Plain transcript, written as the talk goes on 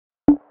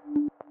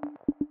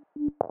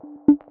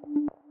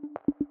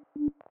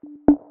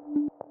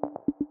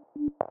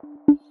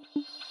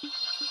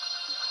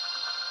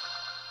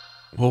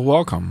Well,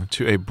 welcome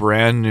to a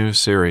brand new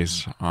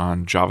series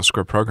on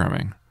JavaScript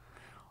programming.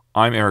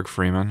 I'm Eric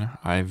Freeman.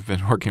 I've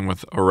been working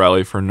with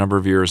O'Reilly for a number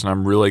of years, and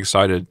I'm really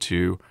excited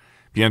to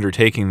be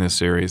undertaking this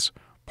series,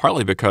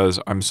 partly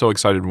because I'm so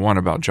excited, one,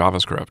 about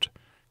JavaScript.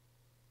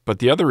 But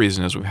the other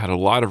reason is we've had a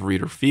lot of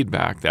reader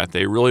feedback that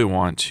they really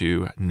want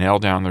to nail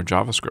down their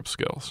JavaScript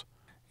skills.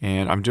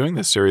 And I'm doing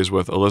this series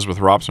with Elisabeth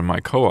Robson, my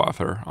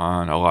co-author,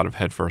 on a lot of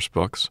Head First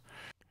books.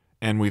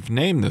 And we've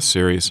named this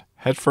series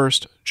Head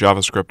First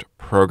JavaScript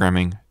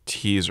Programming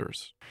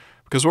Teasers.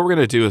 Because what we're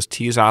going to do is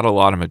tease out a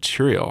lot of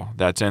material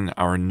that's in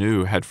our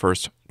new Head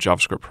First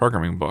JavaScript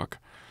Programming book.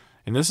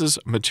 And this is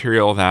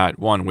material that,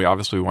 one, we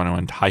obviously want to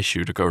entice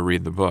you to go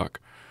read the book.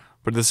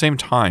 But at the same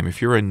time,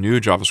 if you're a new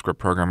JavaScript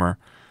programmer,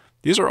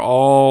 these are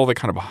all the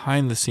kind of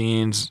behind the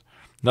scenes,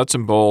 nuts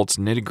and bolts,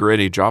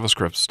 nitty-gritty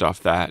JavaScript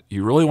stuff that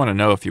you really want to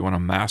know if you want to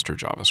master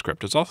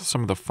JavaScript. It's also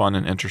some of the fun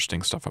and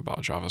interesting stuff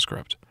about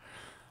JavaScript.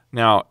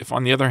 Now, if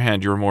on the other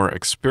hand you're a more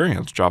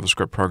experienced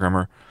JavaScript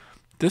programmer,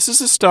 this is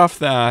the stuff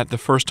that the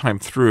first time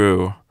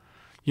through,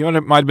 you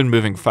might have been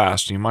moving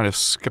fast. You might have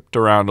skipped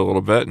around a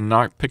little bit and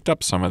not picked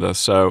up some of this.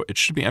 So it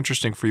should be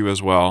interesting for you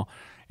as well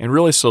and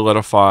really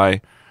solidify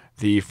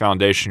the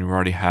foundation you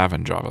already have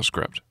in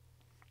JavaScript.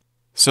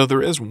 So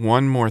there is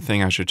one more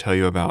thing I should tell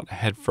you about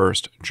Head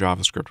First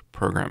JavaScript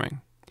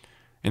programming,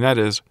 and that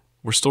is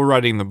we're still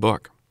writing the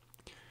book.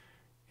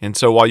 And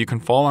so while you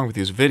can follow along with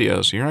these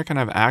videos, you're not going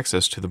to have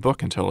access to the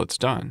book until it's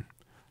done.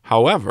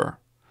 However,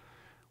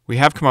 we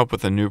have come up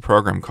with a new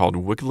program called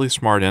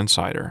WickedlySmart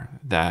Insider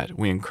that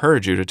we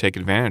encourage you to take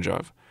advantage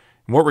of.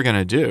 And what we're going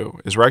to do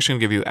is we're actually going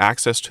to give you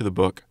access to the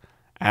book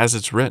as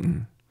it's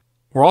written.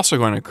 We're also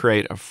going to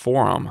create a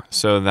forum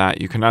so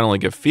that you can not only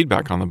give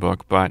feedback on the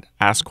book, but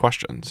ask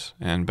questions.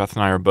 And Beth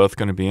and I are both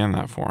going to be in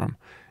that forum.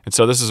 And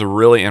so this is a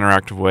really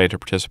interactive way to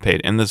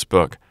participate in this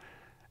book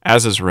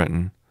as it's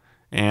written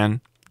and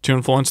to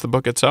influence the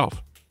book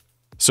itself.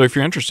 So if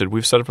you're interested,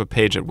 we've set up a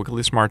page at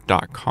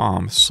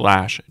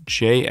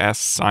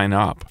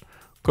wickedlysmart.com/JSSignup.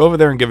 Go over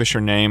there and give us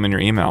your name and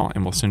your email,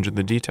 and we'll send you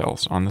the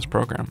details on this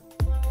program.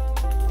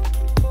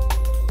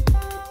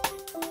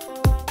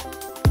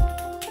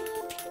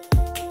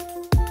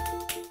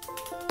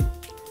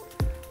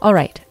 All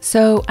right,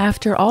 so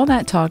after all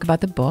that talk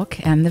about the book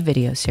and the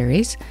video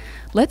series,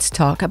 let's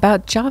talk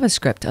about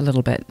JavaScript a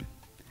little bit.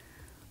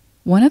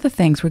 One of the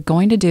things we're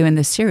going to do in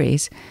this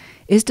series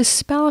is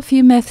dispel a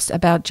few myths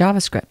about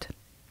JavaScript.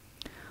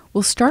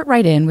 We'll start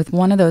right in with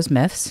one of those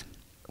myths,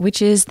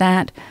 which is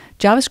that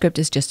JavaScript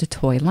is just a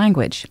toy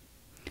language,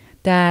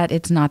 that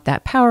it's not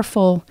that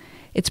powerful,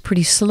 it's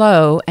pretty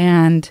slow,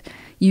 and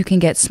you can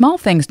get small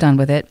things done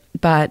with it,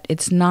 but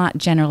it's not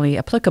generally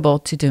applicable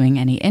to doing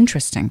any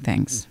interesting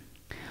things.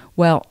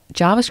 Well,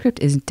 JavaScript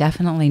is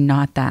definitely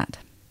not that.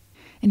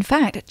 In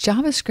fact,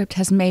 JavaScript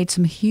has made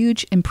some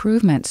huge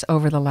improvements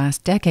over the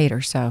last decade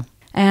or so.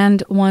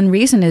 And one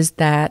reason is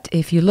that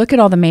if you look at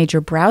all the major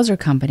browser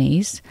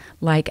companies,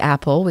 like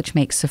Apple, which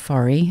makes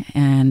Safari,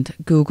 and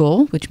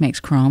Google, which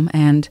makes Chrome,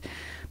 and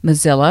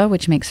Mozilla,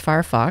 which makes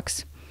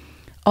Firefox,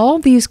 all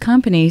these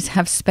companies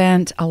have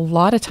spent a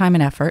lot of time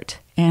and effort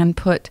and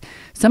put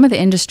some of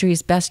the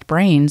industry's best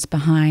brains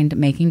behind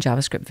making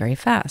JavaScript very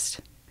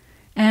fast.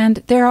 And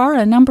there are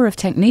a number of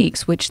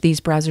techniques which these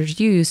browsers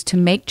use to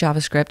make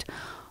JavaScript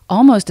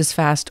almost as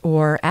fast,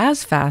 or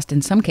as fast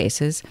in some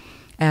cases,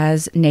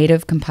 as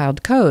native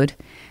compiled code,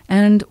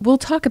 and we'll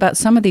talk about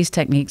some of these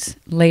techniques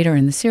later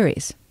in the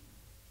series.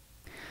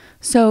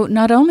 So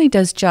not only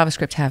does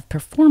JavaScript have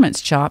performance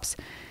chops,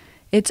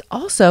 it's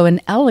also an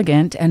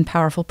elegant and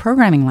powerful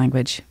programming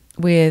language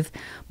with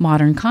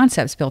modern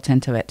concepts built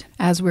into it,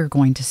 as we're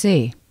going to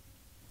see.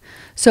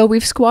 So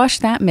we've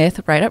squashed that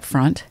myth right up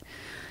front.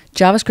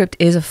 JavaScript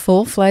is a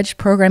full-fledged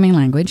programming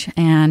language,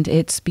 and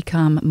it's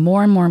become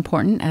more and more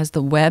important as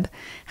the web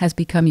has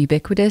become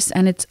ubiquitous,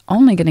 and it's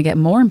only going to get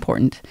more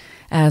important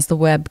as the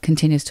web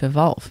continues to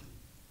evolve.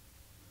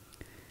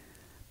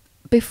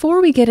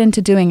 Before we get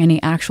into doing any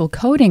actual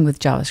coding with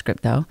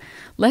JavaScript, though,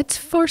 let's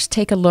first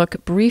take a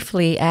look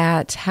briefly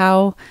at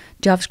how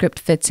JavaScript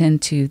fits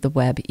into the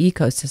web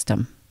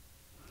ecosystem.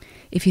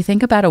 If you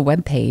think about a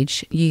web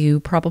page,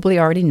 you probably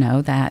already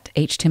know that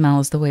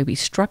HTML is the way we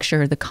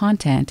structure the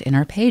content in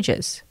our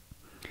pages.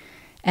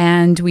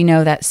 And we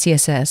know that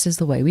CSS is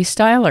the way we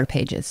style our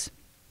pages.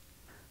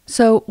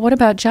 So what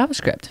about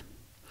JavaScript?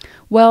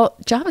 Well,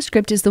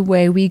 JavaScript is the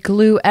way we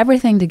glue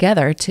everything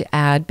together to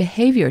add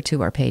behavior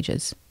to our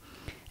pages.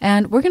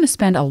 And we're going to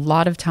spend a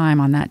lot of time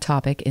on that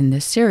topic in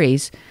this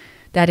series.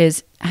 That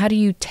is, how do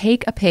you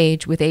take a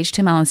page with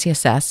HTML and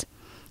CSS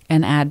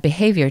and add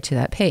behavior to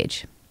that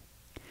page?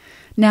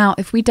 Now,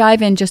 if we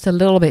dive in just a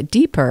little bit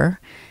deeper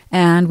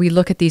and we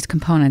look at these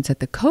components at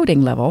the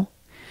coding level,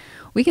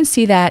 we can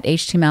see that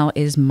HTML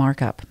is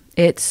markup.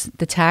 It's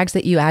the tags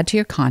that you add to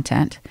your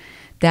content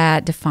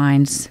that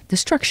defines the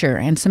structure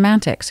and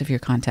semantics of your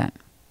content.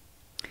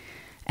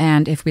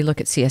 And if we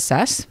look at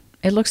CSS,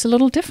 it looks a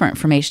little different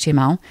from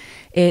HTML.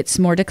 It's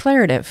more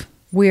declarative.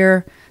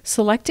 We're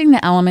selecting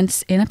the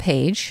elements in a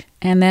page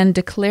and then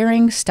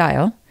declaring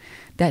style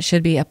that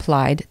should be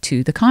applied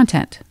to the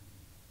content.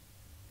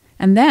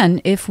 And then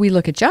if we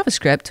look at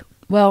JavaScript,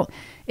 well,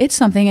 it's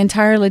something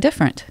entirely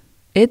different.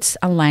 It's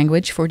a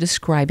language for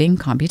describing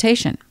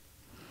computation.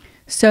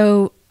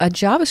 So a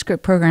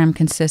JavaScript program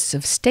consists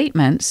of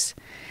statements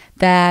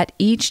that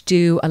each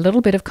do a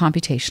little bit of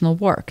computational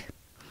work.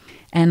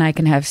 And I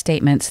can have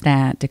statements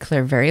that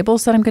declare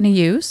variables that I'm going to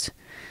use.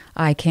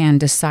 I can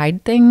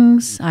decide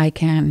things. I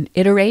can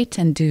iterate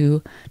and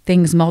do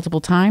things multiple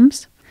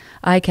times.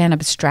 I can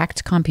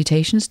abstract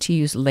computations to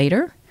use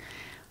later.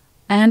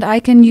 And I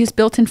can use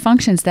built-in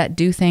functions that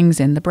do things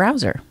in the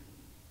browser.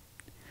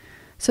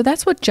 So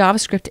that's what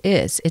JavaScript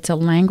is. It's a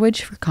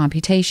language for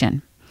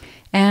computation.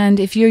 And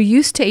if you're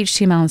used to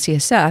HTML and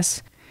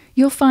CSS,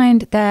 you'll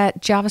find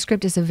that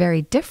JavaScript is a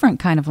very different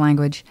kind of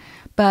language,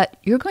 but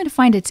you're going to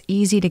find it's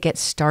easy to get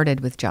started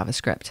with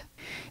JavaScript.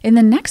 In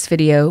the next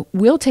video,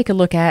 we'll take a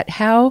look at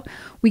how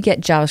we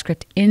get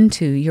JavaScript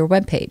into your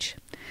web page.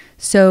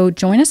 So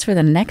join us for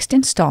the next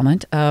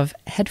installment of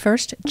Head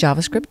First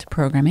JavaScript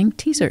Programming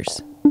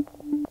Teasers.